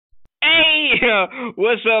Yeah,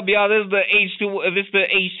 what's up, y'all? This is the H2. This is the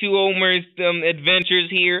H2O Mer's adventures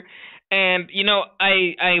here, and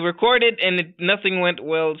I recorded and nothing went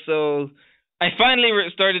well, so I finally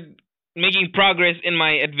started making progress in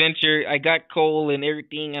my adventure. I got coal and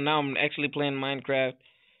everything, and now I'm actually playing Minecraft.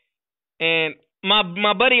 And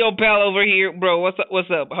my buddy old pal over here, bro. What's up? What's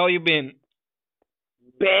up? How you been?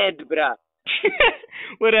 Bad, bruh.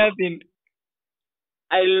 What happened?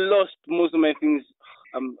 I lost most of my things.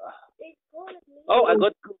 Um. Oh, I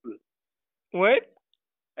got coal. What?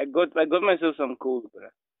 I got myself some coal, bruh.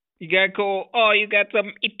 You got coal? Oh, you got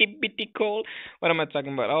some itty bitty coal. What am I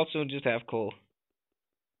talking about? I also just have coal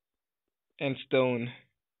and stone.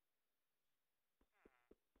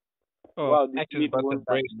 Oh, Wow, my this axe is meat about to won't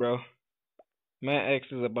die. break, bro. My axe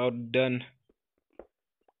is about done.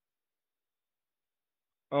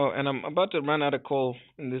 Oh, and I'm about to run out of coal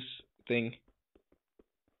in this thing.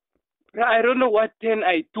 Bruh, I don't know what 10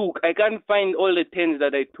 I took. I can't find all the 10s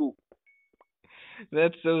that I took.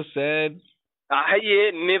 That's so sad.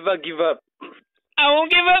 Yeah, never give up. I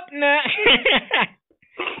won't give up now.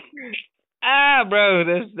 Bro,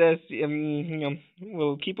 that's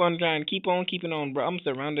we'll keep on trying, keep on keeping on, bro. I'm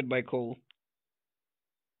surrounded by coal.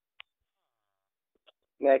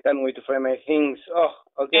 I can't wait to find my things. Oh,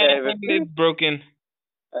 okay, I have a And thing. it's broken.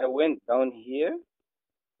 I went down here.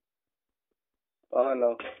 Oh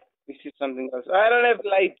no, this is something else. I don't have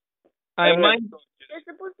light. I don't have mine. You're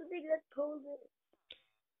supposed to take that pose.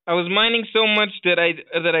 I was mining so much that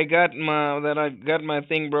I got my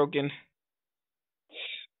thing broken.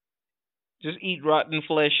 Just eat rotten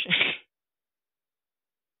flesh.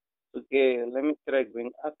 Okay, let me try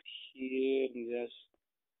going up here and just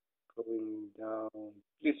going down.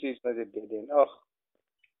 This is not a dead end. Oh,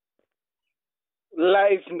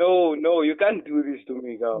 life, no, you can't do this to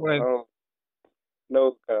me, girl. What? Oh,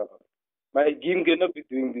 no, girl. My game cannot be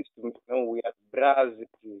doing this to me. No, we are bras.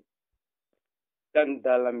 Can't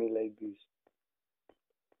dollar me like this.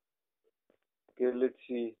 Okay, let's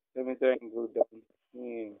see. Let me try and go down.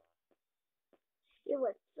 It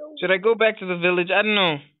was so. Should I go back to the village? I don't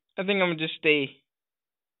know. I think I'm gonna just stay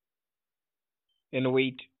and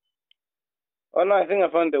wait. Oh no, I think I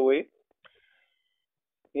found the way.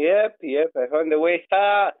 Yep, I found the way.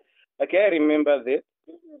 Okay, I remember that.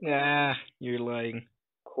 Ah, you're lying.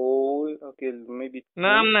 Cool. Okay, maybe. No,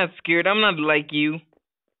 I'm not scared. I'm not like you.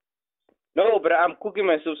 No, bro, I'm cooking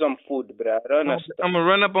myself some food, bro. I don't understand. I'm gonna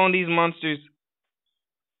run up on these monsters.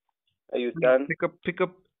 Are you done? Pick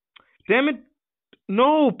up. Damn it!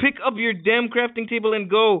 No, pick up your damn crafting table and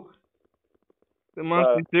go. The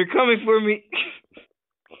monsters, they're coming for me.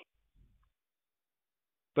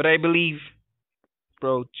 But I believe,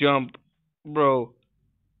 bro. Jump, bro.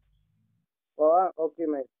 Oh, okay,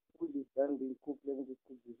 my food is done being cooked. Let me just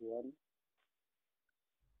cook this one.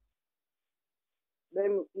 Let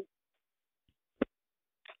me eat.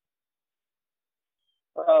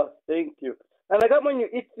 Oh, thank you. And like when you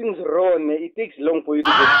eat things raw, it takes long for you to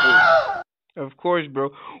get full. Of course, bro.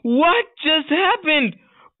 What just happened,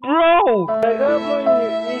 bro? Like when you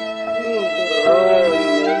eat things raw,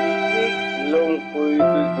 it takes long for you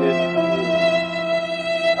to get full.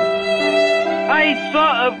 I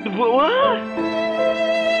saw what?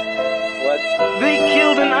 What? They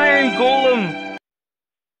killed an iron golem,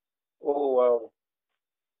 Oh wow.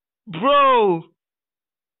 bro.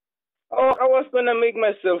 Oh, I was gonna make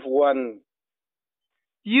myself one.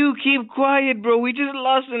 You keep quiet, bro. We just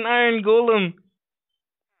lost an iron golem.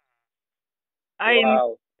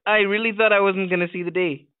 Wow. I really thought I wasn't gonna see the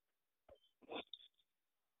day.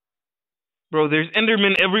 Bro, there's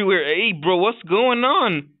Enderman everywhere. Hey, bro, what's going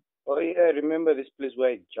on? Oh yeah, I remember this place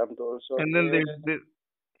where I jumped also. And then there's this.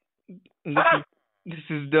 This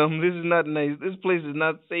is dumb. This is not nice. This place is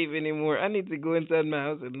not safe anymore. I need to go inside my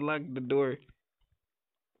house and lock the door.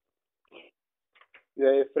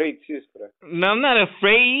 You're afraid, sis, bro. No, I'm not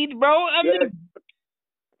afraid, bro.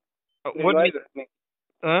 What? Why are you running?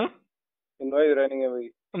 Huh? And why are you running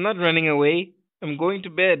away? I'm not running away. I'm going to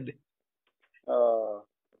bed.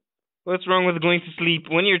 What's wrong with going to sleep?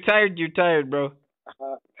 When you're tired, bro.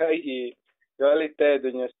 You're only tired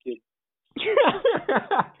when you're scared.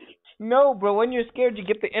 No, bro. When you're scared, you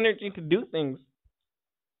get the energy to do things.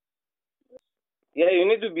 Yeah, you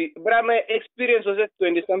need to be. But my experience was at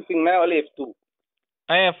 20 something. Now I only have 2.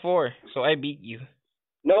 I have 4, so I beat you.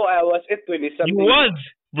 No, I was at 20 something. You was,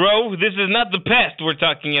 bro. This is not the past we're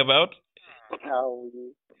talking about. How?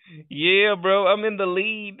 Yeah, bro. I'm in the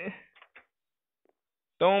lead.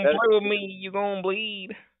 Don't play with me. You gonna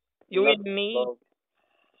bleed. You in need.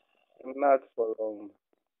 Not for long.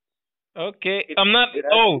 Okay. I'm not.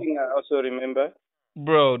 Oh. I also remember.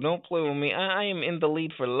 Bro, don't play with me. I am in the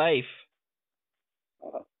lead for life.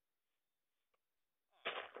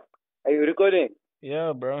 Are you recording?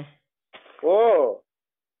 Yeah, bro. Oh.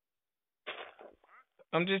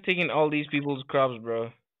 I'm just taking all these people's crops, bro.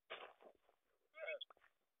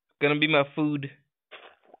 Gonna be my food.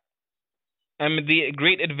 I'm the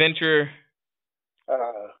great adventurer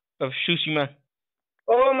of Tsushima.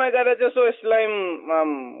 Oh my god, I just saw a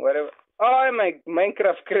slime, whatever. Oh, my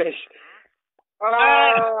Minecraft crashed.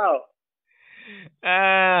 Oh.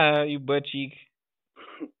 Ah, you butt cheek.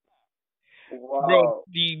 Wow. Bro,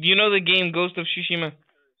 do you know the game Ghost of Tsushima?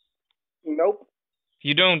 Nope.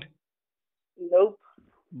 You don't? Nope.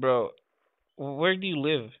 Bro, where do you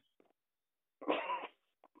live?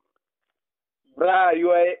 Bruh, you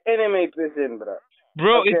are an anime person, bruh.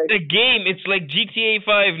 Bro, Okay. it's a game. It's like GTA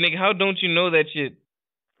 5, nigga. How don't you know that shit?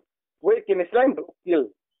 Wait, can a slime kill?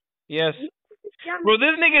 Yes. Bro,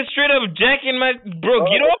 this nigga straight up jacking my... Bro,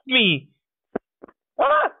 get off me!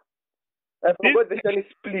 Ah! I forgot the shiny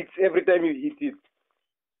splits every time you hit it.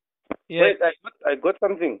 Yeah. Wait, I got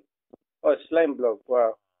something. Oh, slime block.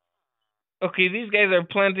 Wow. Okay, these guys are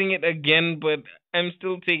planting it again, but I'm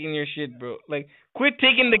still taking your shit, bro. Like, quit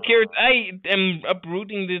taking the carrots. I am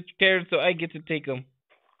uprooting the carrots so I get to take them.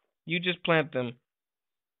 You just plant them.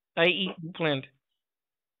 I eat, you plant.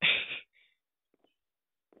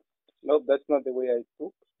 Nope, that's not the way I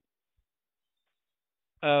cook.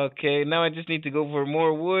 Okay, now I just need to go for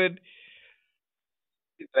more wood.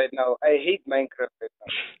 Right now, I hate Minecraft right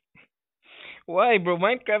now. Why, bro?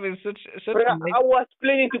 Minecraft is such Bruh, a nice... I was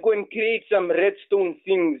planning to go and create some redstone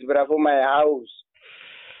things, bruh, for my house.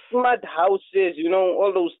 Smart houses, you know,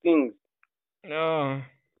 all those things. Oh,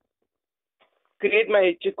 Create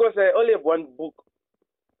my, because I only have one book.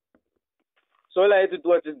 So all I had to do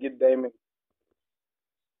was just get diamond.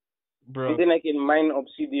 bro. And then I can mine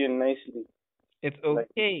obsidian nicely. It's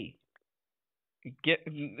okay.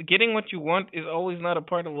 Getting what you want is always not a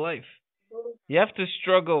part of life. You have to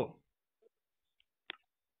struggle.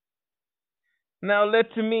 Now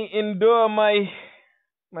let me endure my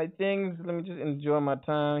things. Let me just enjoy my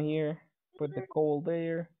time here. Put the coal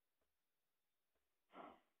there.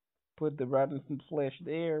 Put the rotten flesh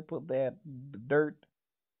there. Put that dirt.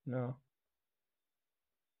 No.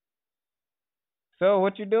 So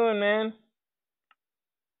what you doing, man?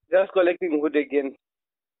 Just collecting wood again.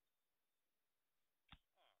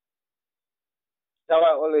 That's how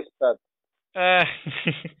I always start.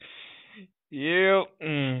 You.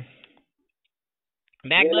 That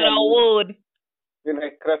Then good old wood. Then I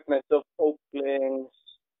craft myself oak planks.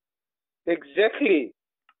 Exactly.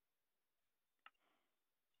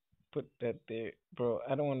 Put that there, bro.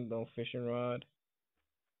 I don't want no fishing rod.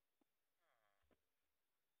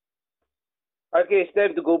 Okay, it's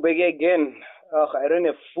time to go back again. Oh, I don't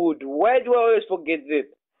have food. Why do I always forget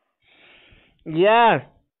it? Yeah.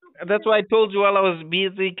 That's why I told you while I was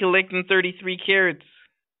busy collecting 33 carrots.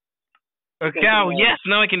 A cow, yes,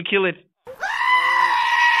 now I can kill it.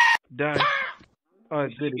 Die. Oh,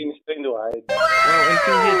 good. Chicken is trying to hide. Wow, and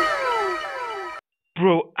 2 hits.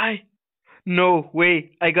 Bro, no,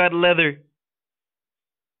 wait, I got leather.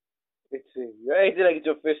 Let's see. You're acting like it's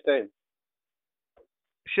your first time.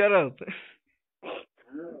 Shut up.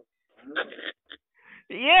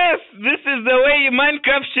 Yes, this is the way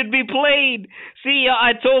Minecraft should be played. See,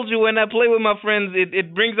 I told you when I play with my friends,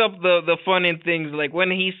 it brings up the fun in things, like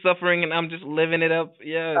when he's suffering and I'm just living it up.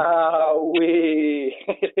 Yeah. Ah, wait.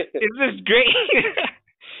 Is this great?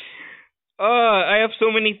 Oh, I have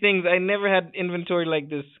so many things. I never had inventory like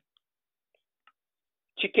this.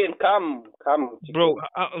 Chicken, come. Chicken. Bro,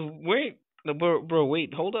 wait. Bro,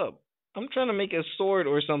 wait, hold up. I'm trying to make a sword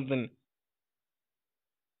or something.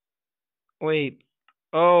 Wait.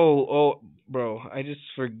 Oh, bro, I just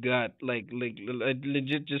forgot. Like, I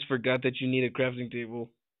legit just forgot that you need a crafting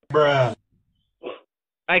table. Bruh.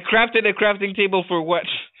 I crafted a crafting table for what?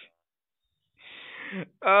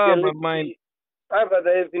 Oh, my mind. But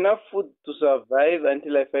I have enough food to survive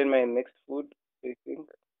until I find my next food, I think.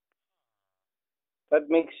 That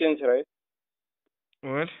makes sense, right?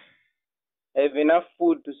 What? I have enough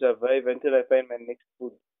food to survive until I find my next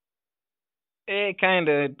food. It kind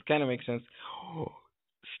of makes sense.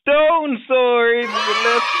 Stone swords,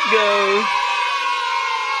 let's go.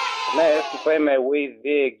 And I have to find my way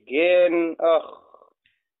there again.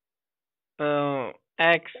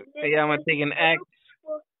 Axe. Yeah, I'm gonna take an axe.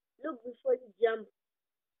 Look before you jump.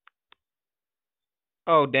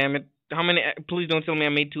 Oh, damn it. How many? Please don't tell me I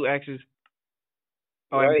made 2 axes.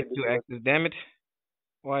 Oh, I made 2 axes. Damn it.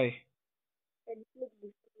 Why? And look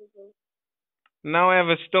before you go. Now I have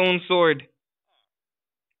a stone sword.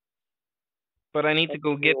 But I need to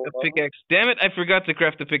go get a pickaxe. Damn it, I forgot to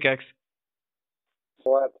craft a pickaxe.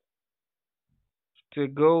 What? To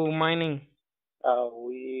go mining. Oh,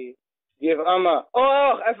 we. Give armor.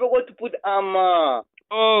 Oh, I forgot to put armor.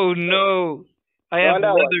 Oh no. I No have wonder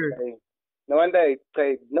I was leather. trying. No wonder I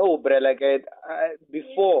tried. No, bruh, like I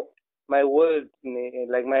before my world,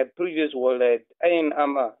 like my previous world, I had iron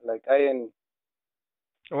armor, like iron.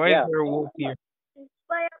 Why is Yeah. there a wolf here? It's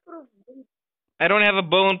fireproof. I don't have a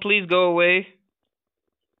bone. Please go away.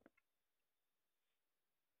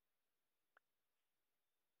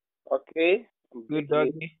 Okay. Good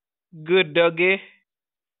doggy. Good doggy.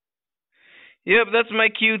 Yep, that's my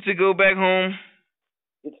cue to go back home.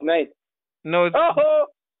 It's night. No, it's, Oh,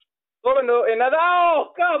 oh no, another.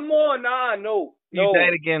 Oh, come on. Ah, no. you No.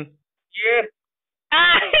 died again. Yes.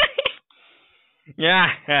 Yeah.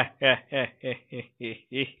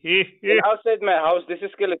 And outside my house, there's a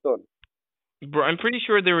skeleton. Bro, I'm pretty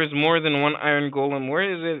sure there was more than one iron golem. Where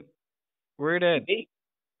is it? Where it at? Hey.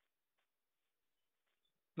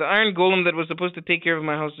 The iron golem that was supposed to take care of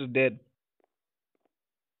my house is dead.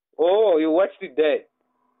 Oh, you watched it there.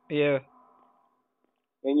 Yeah.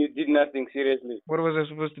 And you did nothing, seriously. What was I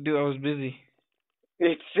supposed to do? I was busy.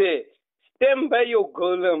 It's stand by your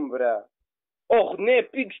golem, bruh. Oh, ne,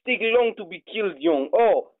 pigs take long to be killed, young.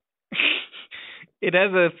 Oh, It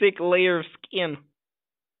has a thick layer of skin.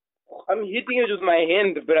 I'm hitting it with my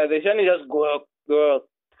hand, bruh. The shiny just go. But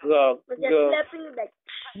you're slapping like.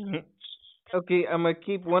 Okay, I'm gonna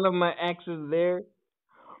keep one of my axes there.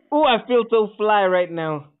 Oh, I feel so fly right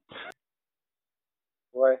now.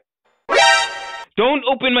 Why? Don't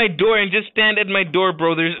open my door and just stand at my door,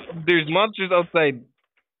 bro. There's monsters outside.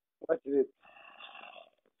 What is it?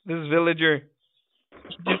 This villager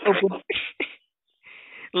just opened,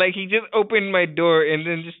 like he just opened my door and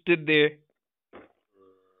then just stood there.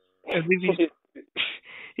 As if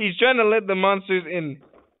he's trying to let the monsters in.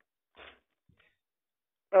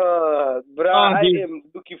 Bruh, Oh, I dude. am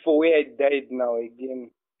looking for where I died now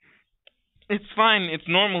again. It's fine. It's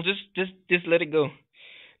normal. Just let it go.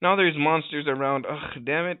 Now there's monsters around. Ugh,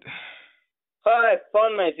 damn it. I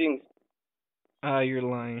found my things. Ah, you're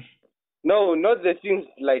lying. No, not the things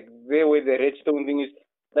like there where the redstone thing is.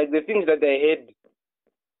 Like the things that I had,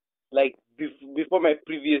 like before my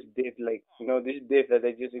previous death, like this death that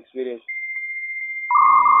I just experienced.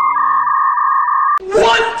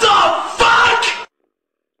 What the fuck?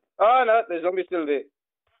 Oh no, the zombie still there.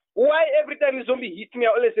 Why every time the zombie hits me, I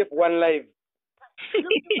always have one life?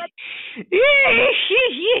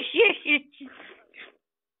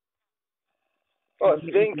 Oh,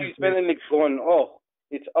 thank you. It's finally gone. Oh,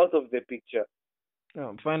 it's out of the picture. Oh,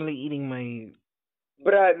 I'm finally eating my.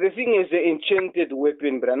 Bruh, the thing is the enchanted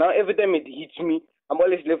weapon, bruh. Now every time it hits me, I'm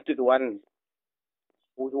always left with one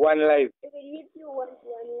life. If it hits you once,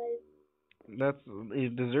 one life. You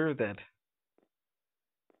deserve that.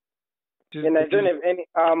 Just And I don't because- have any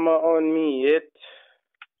armor on me yet.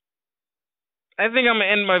 I think I'm gonna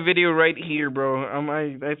end my video right here, bro.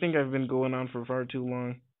 I think I've been going on for far too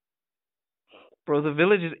long. Bro, the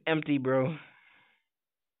village is empty, bro.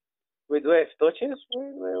 Wait, do I have torches?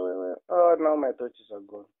 Wait. Oh, now my torches are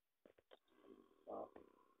gone.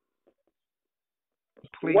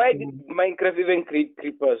 Please. Why did Minecraft even create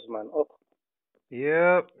creepers, man? Oh,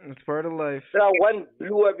 Yep, it's part of life. one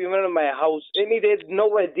blew up in front of my house, and it had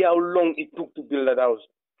no idea how long it took to build that house.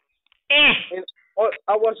 And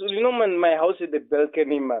I was, man, my house is the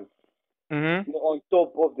balcony, man, on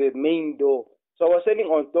top of the main door. So I was standing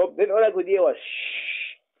on top, then all I could hear was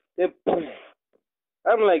shh, then poof.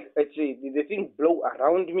 I'm like, actually, did the thing blow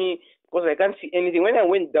around me? Because I can't see anything. When I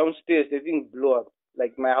went downstairs, the thing blew up.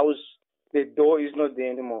 Like my house, the door is not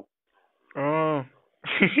there anymore. Oh.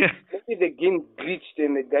 Maybe the game glitched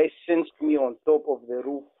and the guy sensed me on top of the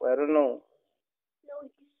roof. I don't know. No, he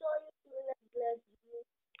saw you through that glass.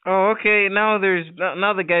 Oh, okay. Now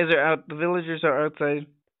the guys are out. The villagers are outside.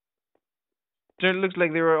 It looks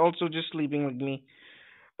like they were also just sleeping like me.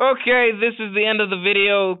 Okay, this is the end of the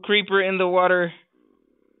video. Creeper in the water.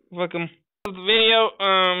 Welcome. The video.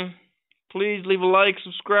 Please leave a like,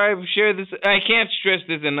 subscribe, share this. I can't stress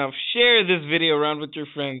this enough. Share this video around with your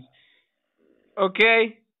friends.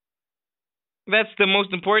 Okay? That's the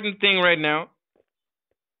most important thing right now.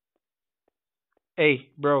 Hey,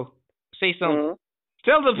 bro. Say something.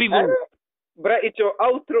 Tell the people. Bruh, it's your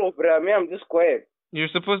outro, bruh. Me, I'm just quiet. You're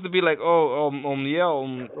supposed to be like,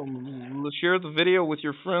 share the video with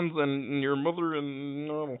your friends and your mother and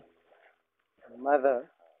no. Mother.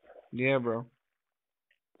 Yeah, bro.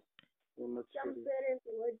 You're not Some serious. parents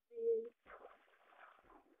would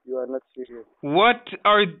be. You are not serious. What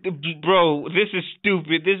bro? This is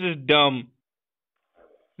stupid. This is dumb.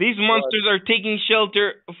 These monsters are taking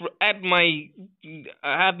shelter at my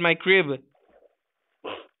crib.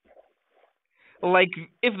 Like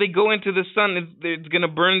if they go into the sun, it's gonna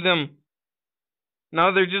burn them.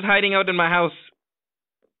 Now they're just hiding out in my house.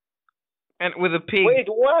 And with a pig. Wait,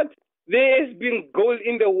 what? There has been gold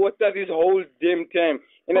in the water this whole damn time.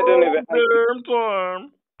 And I don't even... Damn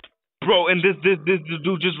time. Bro, and this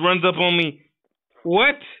dude just runs up on me.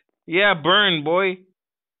 What? Yeah, burn, boy.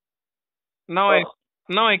 Now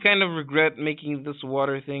I kind of regret making this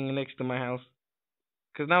water thing next to my house.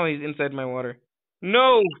 Because now he's inside my water.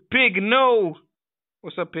 No! Pig, no!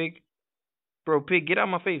 What's up, pig? Bro, pig, get out of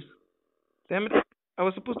my face. Damn it. I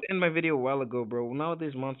was supposed to end my video a while ago, bro. Now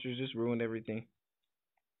these monsters just ruined everything.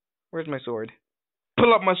 Where's my sword?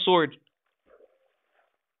 Pull up my sword.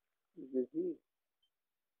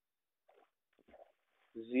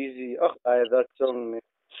 ZZ. Oh, that song, man.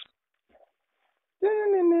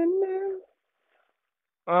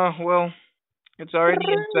 Well, it's already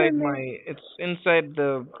inside it's inside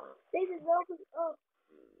the...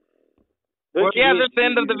 Well, yeah, that's the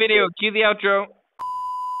end of the video. Cue the outro.